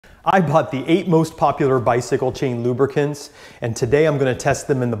I bought the 8 most popular bicycle chain lubricants, and today I'm going to test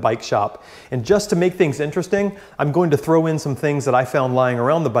them in the bike shop. And just to make things interesting, I'm going to throw in some things that I found lying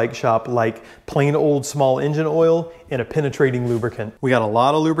around the bike shop, like plain old small engine oil and a penetrating lubricant. We got a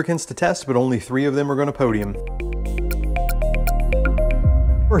lot of lubricants to test, but only 3 of them are going to podium.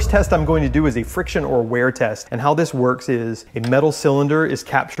 First test I'm going to do is a friction or wear test, and how this works is a metal cylinder is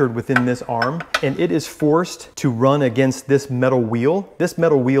captured within this arm and it is forced to run against this metal wheel. This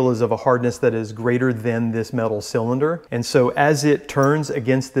metal wheel is of a hardness that is greater than this metal cylinder, and so as it turns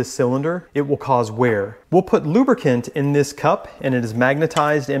against this cylinder it will cause wear. We'll put lubricant in this cup and it is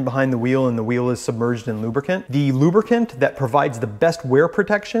magnetized in behind the wheel and the wheel is submerged in lubricant. The lubricant that provides the best wear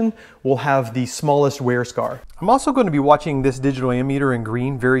protection will have the smallest wear scar. I'm also going to be watching this digital ammeter in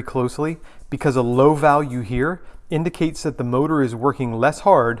green very closely because a low value here indicates that the motor is working less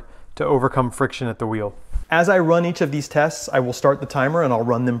hard to overcome friction at the wheel. As I run each of these tests, I will start the timer and I'll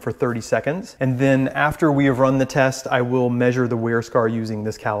run them for 30 seconds. And then after we have run the test, I will measure the wear scar using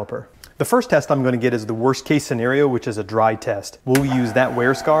this caliper. The first test I'm going to get is the worst case scenario, which is a dry test. We'll use that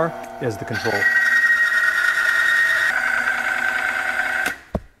wear scar as the control.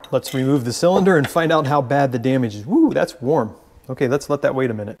 Let's remove the cylinder and find out how bad the damage is. Woo, that's warm. Okay, let's let that wait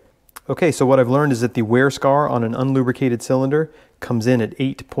a minute. Okay, so what I've learned is that the wear scar on an unlubricated cylinder comes in at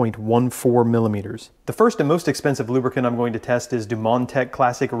 8.14 millimeters. The first and most expensive lubricant I'm going to test is Dumonde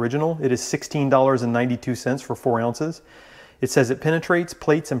Classic Original. It is $16.92 for 4 ounces. It says it penetrates,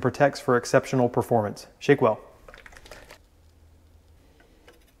 plates, and protects for exceptional performance. Shake well.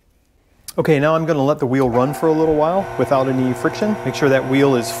 Okay, now I'm going to let the wheel run for a little while without any friction. Make sure that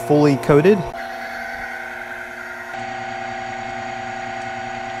wheel is fully coated.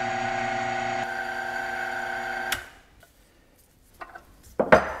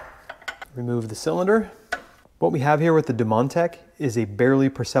 Remove the cylinder. What we have here with the Dumonde is a barely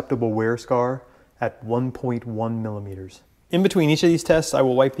perceptible wear scar at 1.1 millimeters. In between each of these tests, I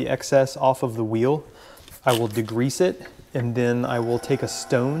will wipe the excess off of the wheel. I will degrease it, and then I will take a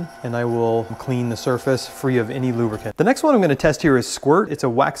stone and I will clean the surface free of any lubricant. The next one I'm going to test here is Squirt. It's a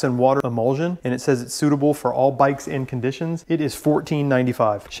wax and water emulsion, and it says it's suitable for all bikes and conditions. It is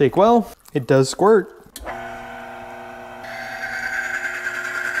 $14.95. Shake well. It does squirt.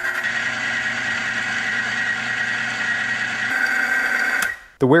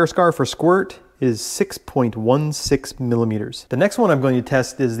 The wear scar for Squirt is 6.16 millimeters. The next one I'm going to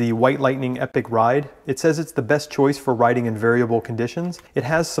test is the White Lightning Epic Ride. It says it's the best choice for riding in variable conditions. It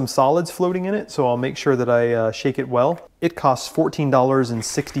has some solids floating in it, so I'll make sure that I shake it well. It costs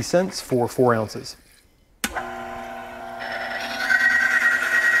 $14.60 for 4 ounces.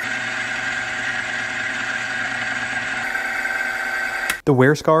 The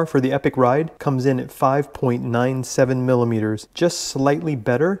wear scar for the Epic Ride comes in at 5.97 millimeters, just slightly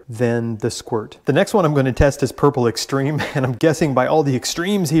better than the Squirt. The next one I'm going to test is Purple Extreme, and I'm guessing by all the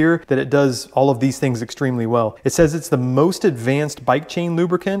extremes here that it does all of these things extremely well. It says it's the most advanced bike chain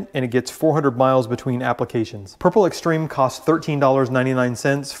lubricant and it gets 400 miles between applications. Purple Extreme costs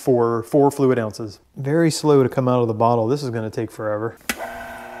 $13.99 for 4 fluid ounces. Very slow to come out of the bottle. This is going to take forever.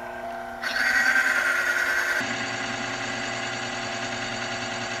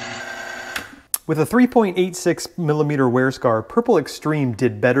 With a 3.86 millimeter wear scar, Purple Extreme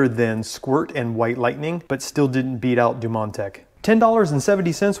did better than Squirt and White Lightning, but still didn't beat out Dumonde.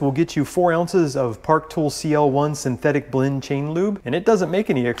 $10.70 will get you 4 ounces of Park Tool CL1 synthetic blend chain lube, and it doesn't make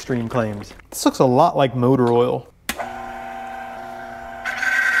any extreme claims. This looks a lot like motor oil.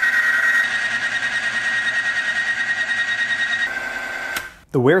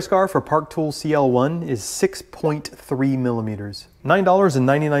 The wear scar for Park Tool CL1 is 6.3 millimeters.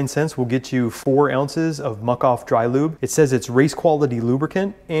 $9.99 will get you 4 ounces of muck-off dry lube. It says it's race quality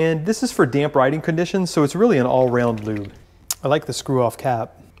lubricant, and this is for damp riding conditions, so it's really an all-round lube. I like the screw-off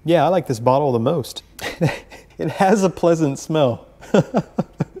cap. Yeah, I like this bottle the most. It has a pleasant smell.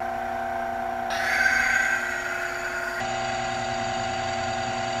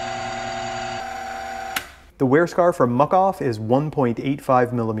 The wear scar for muck-off is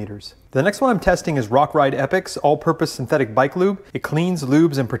 1.85 millimeters. The next one I'm testing is Roc Ride Epix all-purpose synthetic bike lube. It cleans,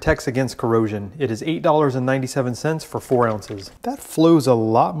 lubes, and protects against corrosion. It is $8.97 for 4 ounces. That flows a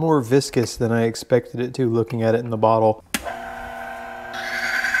lot more viscous than I expected it to looking at it in the bottle.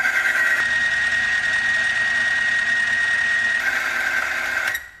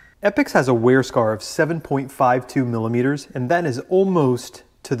 Epix has a wear scar of 7.52 millimeters, and that is almost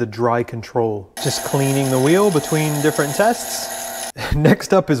to the dry control. Just cleaning the wheel between different tests.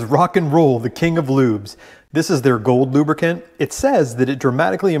 Next up is Rock and Roll, the king of lubes. This is their gold lubricant. It says that it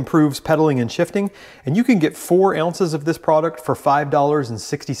dramatically improves pedaling and shifting, and you can get 4 ounces of this product for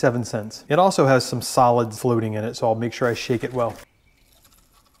 $5.67. It also has some solids floating in it, so I'll make sure I shake it well.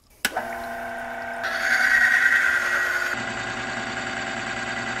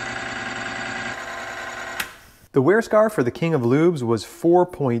 The wear scar for the king of lubes was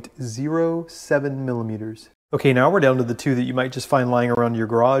 4.07 millimeters. Okay, now we're down to the 2 that you might just find lying around your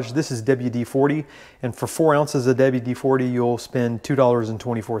garage. This is WD-40, and for 4 ounces of WD-40, you'll spend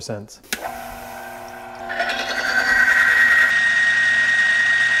 $2.24.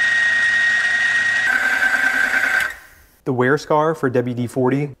 The wear scar for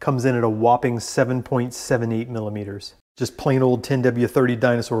WD-40 comes in at a whopping 7.78 millimeters. Just plain old 10W30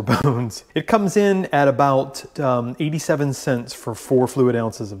 dinosaur bones. It comes in at about 87 cents for 4 fluid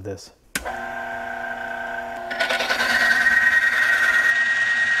ounces of this.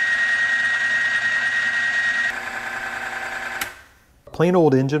 Plain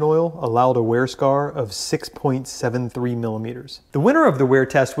old engine oil allowed a wear scar of 6.73 millimeters. The winner of the wear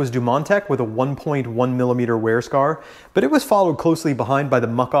test was Dumonde with a 1.1 millimeter wear scar, but it was followed closely behind by the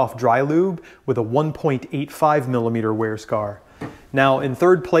Muck-Off Dry Lube with a 1.85 millimeter wear scar. Now in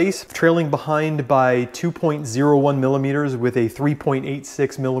third place, trailing behind by 2.01 millimeters with a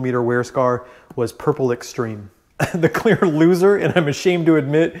 3.86 millimeter wear scar, was Purple Extreme. The clear loser, and I'm ashamed to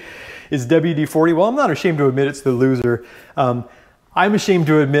admit, is WD-40. Well, I'm not ashamed to admit it's the loser. I'm ashamed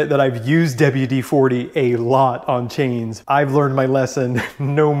to admit that I've used WD-40 a lot on chains. I've learned my lesson,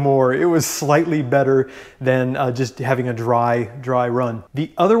 no more. It was slightly better than just having a dry run.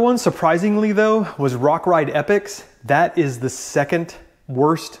 The other one, surprisingly though, was Roc Ride Epix. That is the second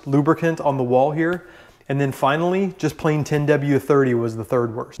worst lubricant on the wall here. And then finally, just plain 10W30 was the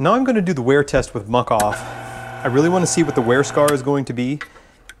third worst. Now I'm gonna do the wear test with Muck-Off. I really wanna see what the wear scar is going to be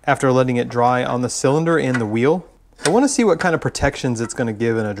after letting it dry on the cylinder and the wheel. I want to see what kind of protections it's going to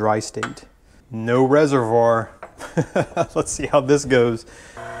give in a dry state. No reservoir. Let's see how this goes.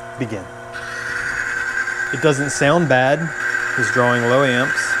 Begin. It doesn't sound bad. It's drawing low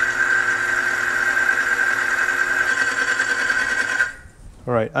amps.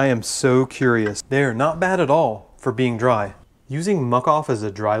 All right, I am so curious. They're not bad at all for being dry. Using Muck-Off as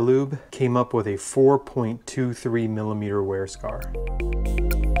a dry lube came up with a 4.23 millimeter wear scar.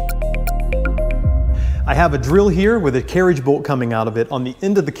 I have a drill here with a carriage bolt coming out of it. On the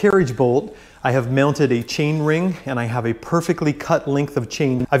end of the carriage bolt, I have mounted a chain ring, and I have a perfectly cut length of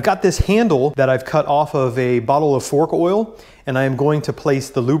chain. I've got this handle that I've cut off of a bottle of fork oil, and I am going to place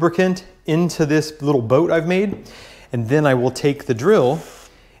the lubricant into this little boat I've made, and then I will take the drill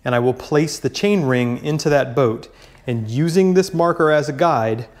and I will place the chain ring into that boat. And using this marker as a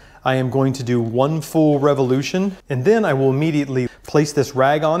guide, I am going to do 1 full revolution, and then I will immediately place this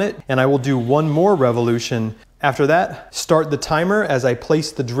rag on it, and I will do 1 more revolution. After that, start the timer as I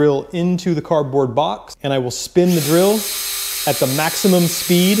place the drill into the cardboard box, and I will spin the drill at the maximum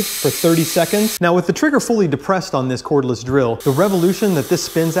speed for 30 seconds. Now with the trigger fully depressed on this cordless drill, the revolution that this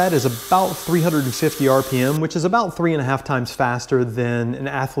spins at is about 350 RPM, which is about 3.5 times faster than an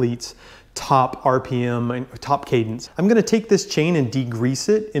athlete's top RPM and top cadence. I'm gonna take this chain and degrease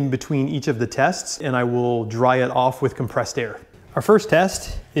it in between each of the tests, and I will dry it off with compressed air. Our first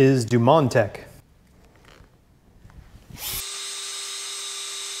test is Dumonde.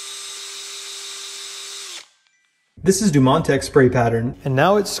 This is Dumonde spray pattern, and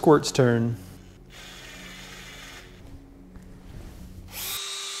now it's Squirt's turn.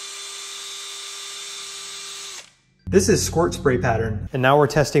 This is Squirt spray pattern, and now we're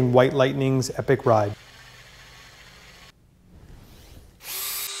testing White Lightning's Epic Ride.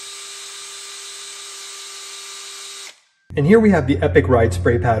 And here we have the Epic Ride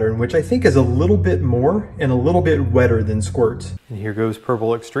spray pattern, which I think is a little bit more and a little bit wetter than Squirt's. And here goes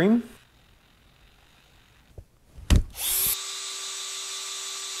Purple Extreme.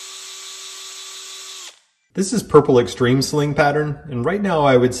 This is Purple Extreme sling pattern, and right now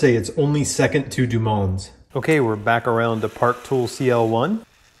I would say it's only second to Dumonde's. Okay, we're back around to Park Tool CL1.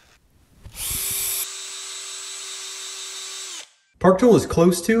 Park Tool is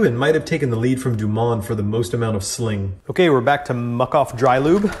close to and might have taken the lead from Dumonde for the most amount of sling. Okay, we're back to Muck-Off Dry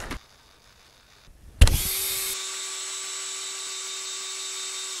Lube.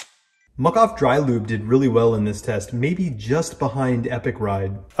 Muck-Off Dry Lube did really well in this test, maybe just behind Epic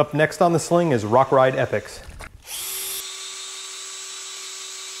Ride. Up next on the sling is Roc Ride Epix.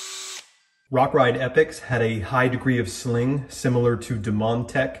 Roc Ride Epix had a high degree of sling, similar to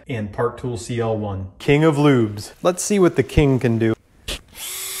Dumonde and Park Tool CL1. King of lubes. Let's see what the king can do.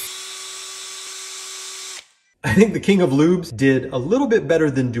 think the king of lubes did a little bit better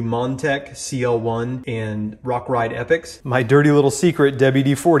than Dumonde CL1 and Roc Ride Epix. My dirty little secret,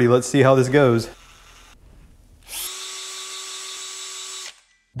 WD-40. Let's see how this goes.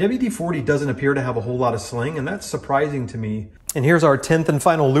 WD-40 doesn't appear to have a whole lot of sling, and that's surprising to me. And here's our 10th and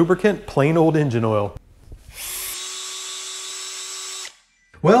final lubricant, plain old engine oil.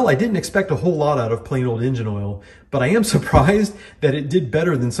 Well, I didn't expect a whole lot out of plain old engine oil, but I am surprised that it did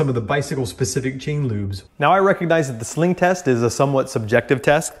better than some of the bicycle-specific chain lubes. Now I recognize that the sling test is a somewhat subjective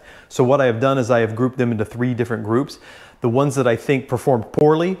test, so what I have done is I have grouped them into 3 different groups. The ones that I think performed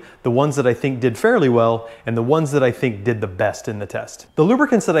poorly, the ones that I think did fairly well, and the ones that I think did the best in the test. The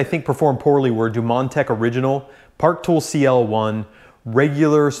lubricants that I think performed poorly were Dumonde Original, Park Tool CL1,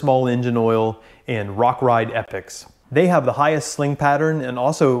 regular small engine oil, and Roc Ride Epix. They have the highest sling pattern, and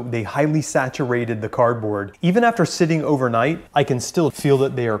also they highly saturated the cardboard. Even after sitting overnight, I can still feel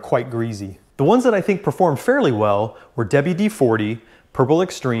that they are quite greasy. The ones that I think performed fairly well were WD-40, Purple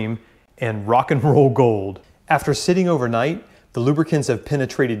Extreme, and Rock and Roll Gold. After sitting overnight, the lubricants have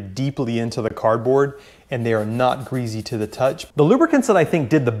penetrated deeply into the cardboard, and they are not greasy to the touch. The lubricants that I think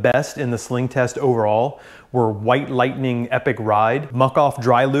did the best in the sling test overall were White Lightning Epic Ride, Muck Off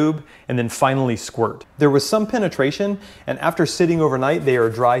Dry Lube, and then finally Squirt. There was some penetration, and after sitting overnight, they are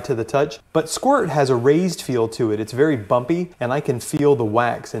dry to the touch, but Squirt has a raised feel to it. It's very bumpy, and I can feel the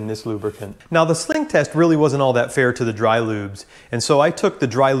wax in this lubricant. Now, the sling test really wasn't all that fair to the dry lubes, and so I took the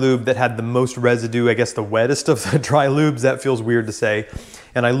dry lube that had the most residue, I guess the wettest of the dry lubes, that feels weird to say,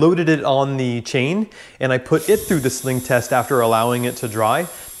 and I loaded it on the chain, and I put it through the sling test after allowing it to dry,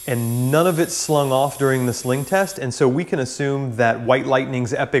 and none of it slung off during the sling test, and so we can assume that White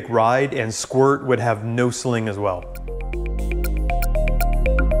Lightning's Epic Ride and Squirt would have no sling as well.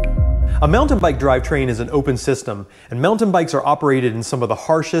 A mountain bike drivetrain is an open system, and mountain bikes are operated in some of the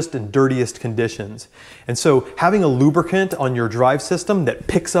harshest and dirtiest conditions. And so having a lubricant on your drive system that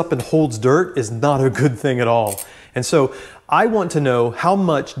picks up and holds dirt is not a good thing at all. And so I want to know how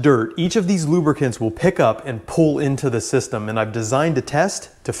much dirt each of these lubricants will pick up and pull into the system, and I've designed a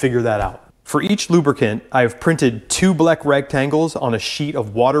test to figure that out. For each lubricant, I have printed 2 black rectangles on a sheet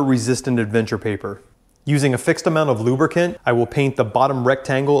of water-resistant adventure paper. Using a fixed amount of lubricant, I will paint the bottom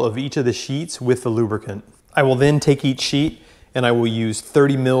rectangle of each of the sheets with the lubricant. I will then take each sheet and I will use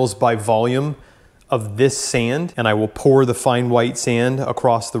 30 mils by volume of this sand, and I will pour the fine white sand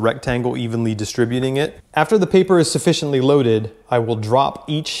across the rectangle, evenly distributing it. After the paper is sufficiently loaded, I will drop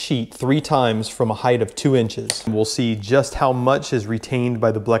each sheet 3 times from a height of 2 inches. We'll see just how much is retained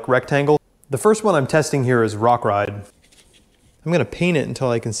by the black rectangle. The first one I'm testing here is Roc Ride. I'm gonna paint it until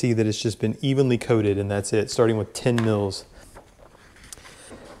I can see that it's just been evenly coated, and that's it, starting with 10 mils.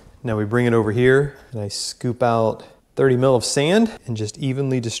 Now we bring it over here, and I scoop out 30 mil of sand and just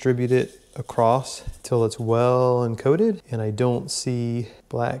evenly distribute it across till it's well uncoated, and I don't see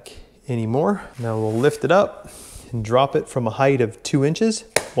black anymore. Now we'll lift it up and drop it from a height of 2 inches.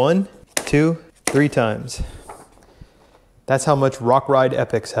 1, 2, 3 times. That's how much Roc Ride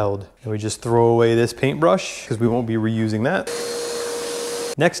Epix held. And we just throw away this paintbrush because we won't be reusing that.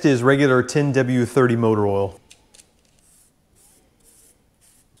 Next is regular 10W30 motor oil.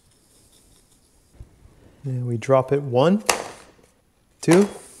 And we drop it 1, 2,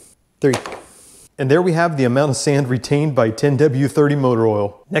 3. And there we have the amount of sand retained by 10W30 motor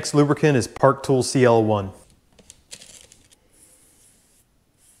oil. Next lubricant is Park Tool CL1.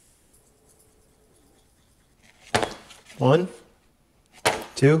 One,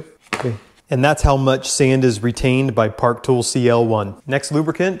 2, 3. And that's how much sand is retained by Park Tool CL1. Next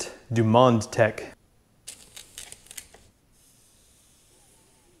lubricant, Dumonde Tech.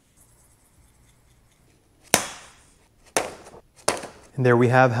 And there we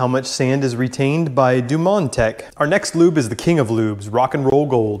have how much sand is retained by Dumonde Tech. Our next lube is the king of lubes, Rock and Roll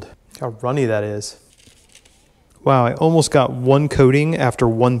Gold. Look how runny that is. Wow, I almost got 1 coating after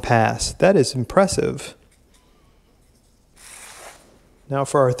 1 pass. That is impressive. Now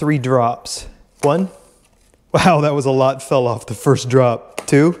for our 3 drops. 1. Wow, that was a lot fell off the first drop.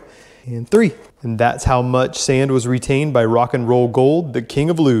 2 and 3. And that's how much sand was retained by Rock and Roll Gold, the king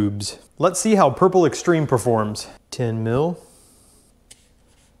of lubes. Let's see how Purple Extreme performs. 10 mil.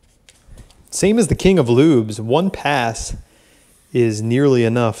 Same as the king of lubes, 1 pass is nearly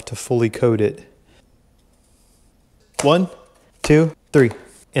enough to fully coat it. 1, 2, 3.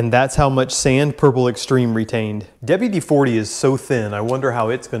 And that's how much sand Purple Extreme retained. WD-40 is so thin, I wonder how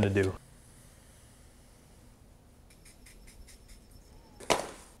it's gonna do.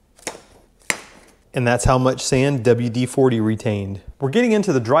 And that's how much sand WD-40 retained. We're getting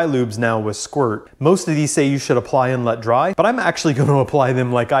into the dry lubes now with Squirt. Most of these say you should apply and let dry, but I'm actually going to apply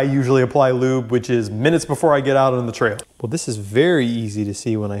them like I usually apply lube, which is minutes before I get out on the trail. Well, this is very easy to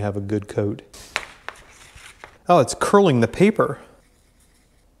see when I have a good coat. Oh, it's curling the paper.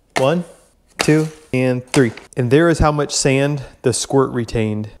 1, 2, and 3. And there is how much sand the Squirt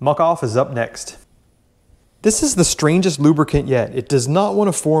retained. Muck off is up next. This is the strangest lubricant yet. It does not want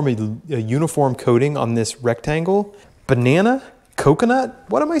to form a uniform coating on this rectangle. Banana? Coconut?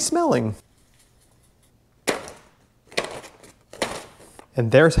 What am I smelling?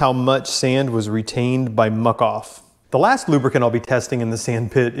 And there's how much sand was retained by muck off. The last lubricant I'll be testing in the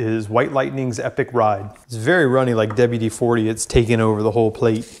sand pit is White Lightning's Epic Ride. It's very runny like WD-40. It's taking over the whole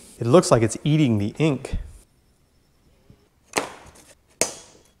plate. It looks like it's eating the ink.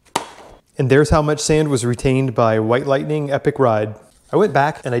 And there's how much sand was retained by White Lightning Epic Ride. I went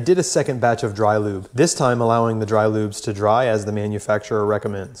back and I did a second batch of dry lube, this time allowing the dry lubes to dry as the manufacturer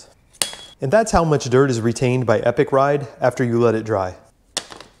recommends. And that's how much dirt is retained by Epic Ride after you let it dry.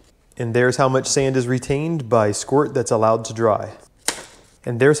 And there's how much sand is retained by Squirt that's allowed to dry.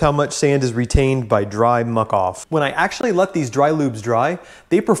 And there's how much sand is retained by dry muck off. When I actually let these dry lubes dry,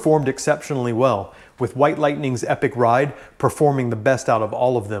 they performed exceptionally well, with White Lightning's Epic Ride performing the best out of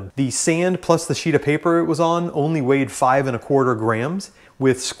all of them. The sand plus the sheet of paper it was on only weighed 5¼ grams,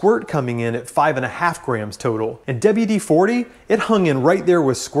 with Squirt coming in at 5½ grams total. And WD-40, it hung in right there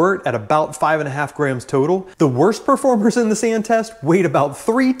with Squirt at about 5½ grams total. The worst performers in the sand test weighed about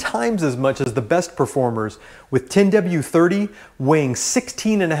 3 times as much as the best performers, with 10W30 weighing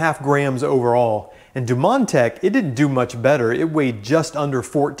 16½ grams overall. And Dumonde, it didn't do much better. It weighed just under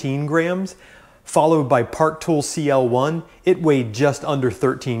 14 grams. Followed by Park Tool CL1, it weighed just under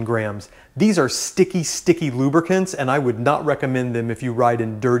 13 grams. These are sticky lubricants, and I would not recommend them if you ride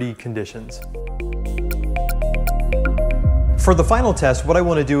in dirty conditions. For the final test, what I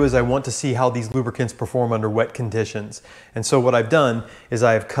want to do is I want to see how these lubricants perform under wet conditions. And so what I've done is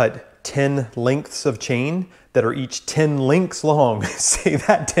I've cut 10 lengths of chain that are each 10 links long. Say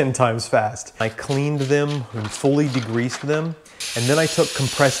that 10 times fast. I cleaned them and fully degreased them. And then I took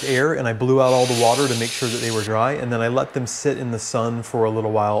compressed air and I blew out all the water to make sure that they were dry. And then I let them sit in the sun for a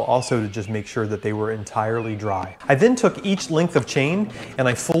little while, also to just make sure that they were entirely dry. I then took each length of chain and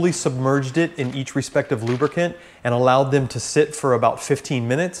I fully submerged it in each respective lubricant and allowed them to sit for about 15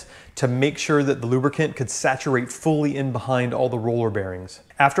 minutes to make sure that the lubricant could saturate fully in behind all the roller bearings.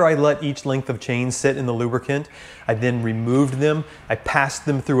 After I let each length of chain sit in the lubricant, I then removed them, I passed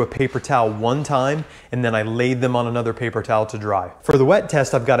them through a paper towel one time, and then I laid them on another paper towel to dry. For the wet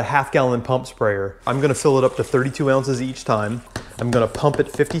test, I've got a half-gallon pump sprayer. I'm gonna fill it up to 32 ounces each time. I'm gonna pump it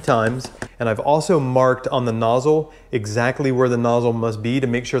 50 times, and I've also marked on the nozzle exactly where the nozzle must be to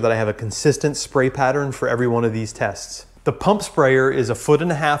make sure that I have a consistent spray pattern for every one of these tests. The pump sprayer is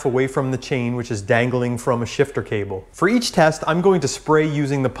 1.5 feet away from the chain, which is dangling from a shifter cable. For each test, I'm going to spray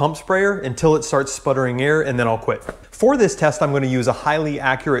using the pump sprayer until it starts sputtering air, and then I'll quit. For this test, I'm going to use a highly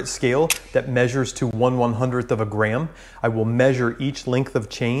accurate scale that measures to 1/100th of a gram. I will measure each length of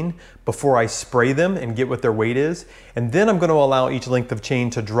chain before I spray them and get what their weight is. And then I'm going to allow each length of chain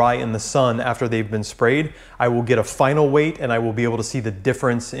to dry in the sun after they've been sprayed. I will get a final weight and I will be able to see the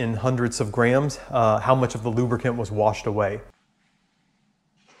difference in hundredths of grams, how much of the lubricant was washed away.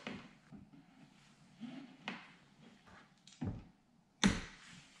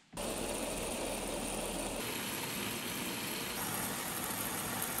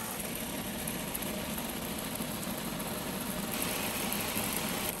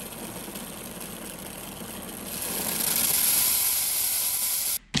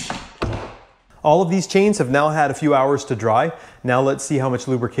 All of these chains have now had a few hours to dry. Now let's see how much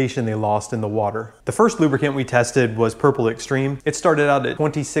lubrication they lost in the water. The first lubricant we tested was Purple Extreme. It started out at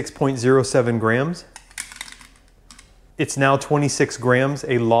 26.07 grams. It's now 26 grams,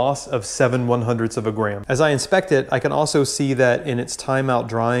 a loss of 7/100ths of a gram. As I inspect it, I can also see that in its time out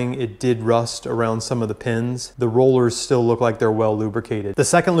drying, it did rust around some of the pins. The rollers still look like they're well lubricated. The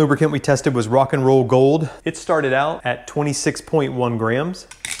second lubricant we tested was Rock and Roll Gold. It started out at 26.1 grams.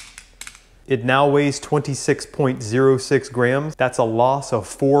 It now weighs 26.06 grams. That's a loss of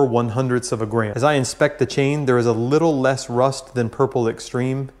 4/100ths of a gram. As I inspect the chain, there is a little less rust than Purple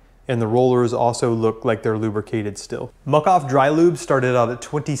Extreme, and the rollers also look like they're lubricated still. Muck Off Dry Lube started out at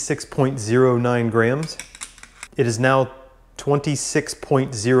 26.09 grams. It is now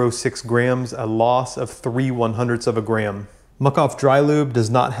 26.06 grams, a loss of 3/100ths of a gram. Muck Off Dry Lube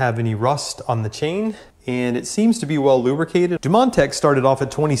does not have any rust on the chain, and it seems to be well lubricated. Dumonde started off at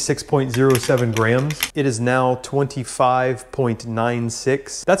 26.07 grams. It is now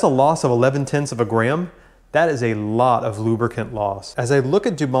 25.96. That's a loss of 0.11 of a gram. That is a lot of lubricant loss. As I look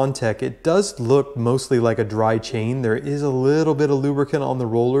at Dumonde, it does look mostly like a dry chain. There is a little bit of lubricant on the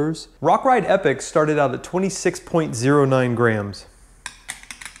rollers. Roc Ride Epix started out at 26.09 grams.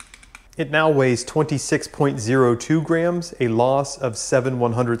 It now weighs 26.02 grams, a loss of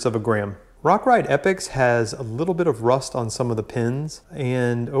 7/100ths of a gram. Roc Ride Epix has a little bit of rust on some of the pins,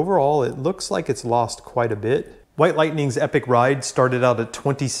 and overall it looks like it's lost quite a bit. White Lightning's Epic Ride started out at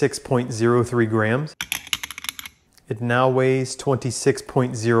 26.03 grams. It now weighs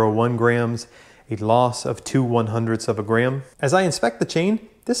 26.01 grams, a loss of 2/100ths of a gram. As I inspect the chain,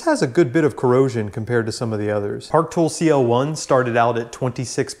 this has a good bit of corrosion compared to some of the others. Park Tool CL1 started out at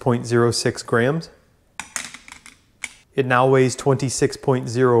 26.06 grams. It now weighs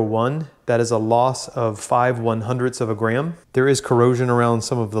 26.01. That is a loss of 5/100ths of a gram. There is corrosion around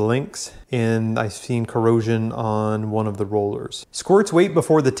some of the links, and I've seen corrosion on one of the rollers. Squirt's weight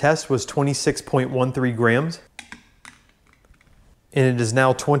before the test was 26.13 grams, and it is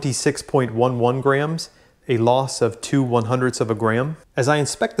now 26.11 grams, a loss of 2/100ths of a gram. As I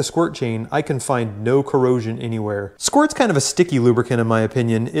inspect the Squirt chain, I can find no corrosion anywhere. Squirt's kind of a sticky lubricant in my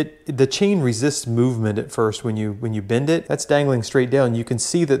opinion. The chain resists movement at first when you bend it. That's dangling straight down. You can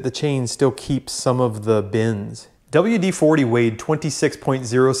see that the chain still keeps some of the bends. WD-40 weighed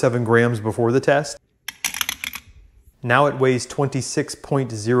 26.07 grams before the test. Now it weighs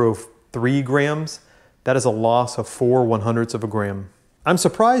 26.03 grams. That is a loss of 4/100ths of a gram. I'm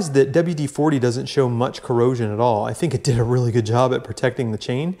surprised that WD-40 doesn't show much corrosion at all. I think it did a really good job at protecting the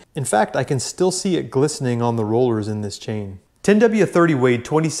chain. In fact, I can still see it glistening on the rollers in this chain. 10W30 weighed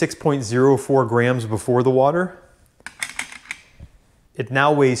 26.04 grams before the water. It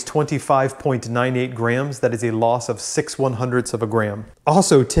now weighs 25.98 grams. That is a loss of 6/100ths of a gram.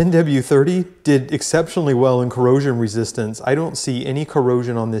 Also, 10W30 did exceptionally well in corrosion resistance. I don't see any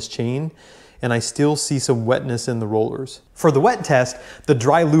corrosion on this chain, and I still see some wetness in the rollers. For the wet test, the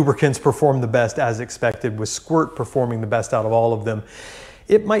dry lubricants performed the best as expected, with Squirt performing the best out of all of them.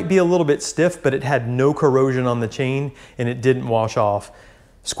 It might be a little bit stiff, but it had no corrosion on the chain and it didn't wash off.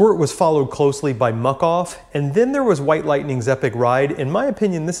 Squirt was followed closely by Muck Off, and then there was White Lightning's Epic Ride. In my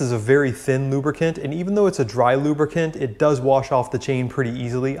opinion, this is a very thin lubricant, and even though it's a dry lubricant, it does wash off the chain pretty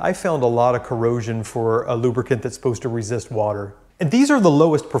easily. I found a lot of corrosion for a lubricant that's supposed to resist water. And these are the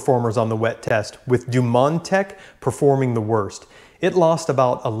lowest performers on the wet test, with Dumonde performing the worst. It lost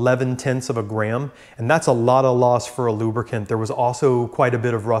about 0.11 of a gram, and that's a lot of loss for a lubricant. There was also quite a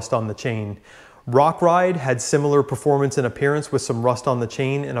bit of rust on the chain. Roc Ride had similar performance and appearance with some rust on the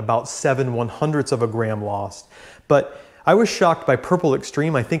chain and about 7/100ths of a gram lost. But I was shocked by Purple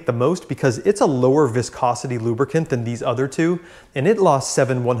Extreme, I think the most, because it's a lower viscosity lubricant than these other two, and it lost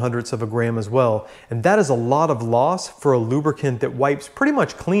 7/100ths of a gram as well. And that is a lot of loss for a lubricant that wipes pretty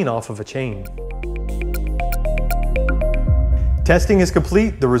much clean off of a chain. Testing is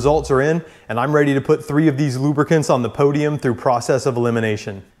complete, the results are in, and I'm ready to put 3 of these lubricants on the podium through process of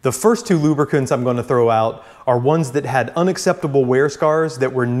elimination. The first 2 lubricants I'm going to throw out are ones that had unacceptable wear scars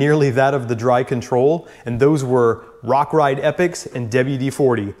that were nearly that of the dry control, and those were Roc Ride Epix and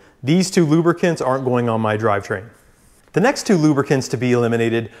WD-40. These 2 lubricants aren't going on my drivetrain. The next 2 lubricants to be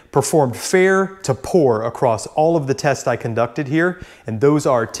eliminated performed fair to poor across all of the tests I conducted here, and those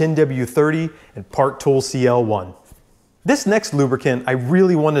are 10W30 and Park Tool CL1. This next lubricant I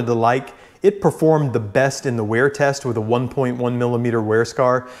really wanted to like. It performed the best in the wear test with a 1.1 millimeter wear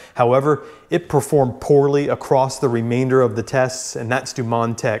scar. However, it performed poorly across the remainder of the tests, and that's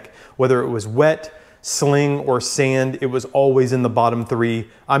Dumonde. Whether it was wet, sling, or sand, it was always in the bottom 3.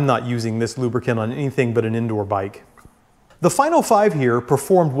 I'm not using this lubricant on anything but an indoor bike. The final 5 here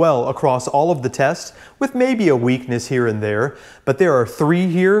performed well across all of the tests, with maybe a weakness here and there, but there are 3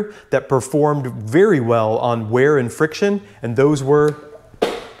 here that performed very well on wear and friction, and those were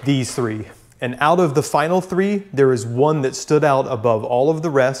these 3. And out of the final 3, there is one that stood out above all of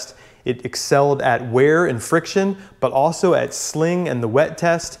the rest. It excelled at wear and friction, but also at sling and the wet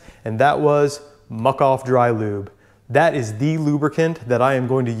test, and that was Muck Off Dry Lube. That is the lubricant that I am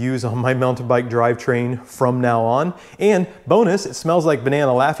going to use on my mountain bike drivetrain from now on. And bonus, it smells like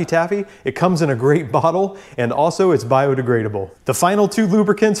banana Laffy Taffy. It comes in a great bottle, and also it's biodegradable. The final 2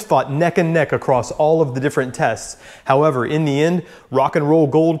 lubricants fought neck and neck across all of the different tests. However, in the end, Rock and Roll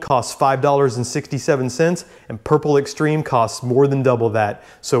Gold costs $5.67, and Purple Extreme costs more than double that.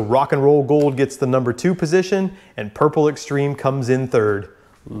 So Rock and Roll Gold gets the number 2 position, and Purple Extreme comes in 3rd.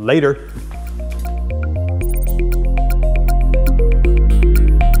 Later.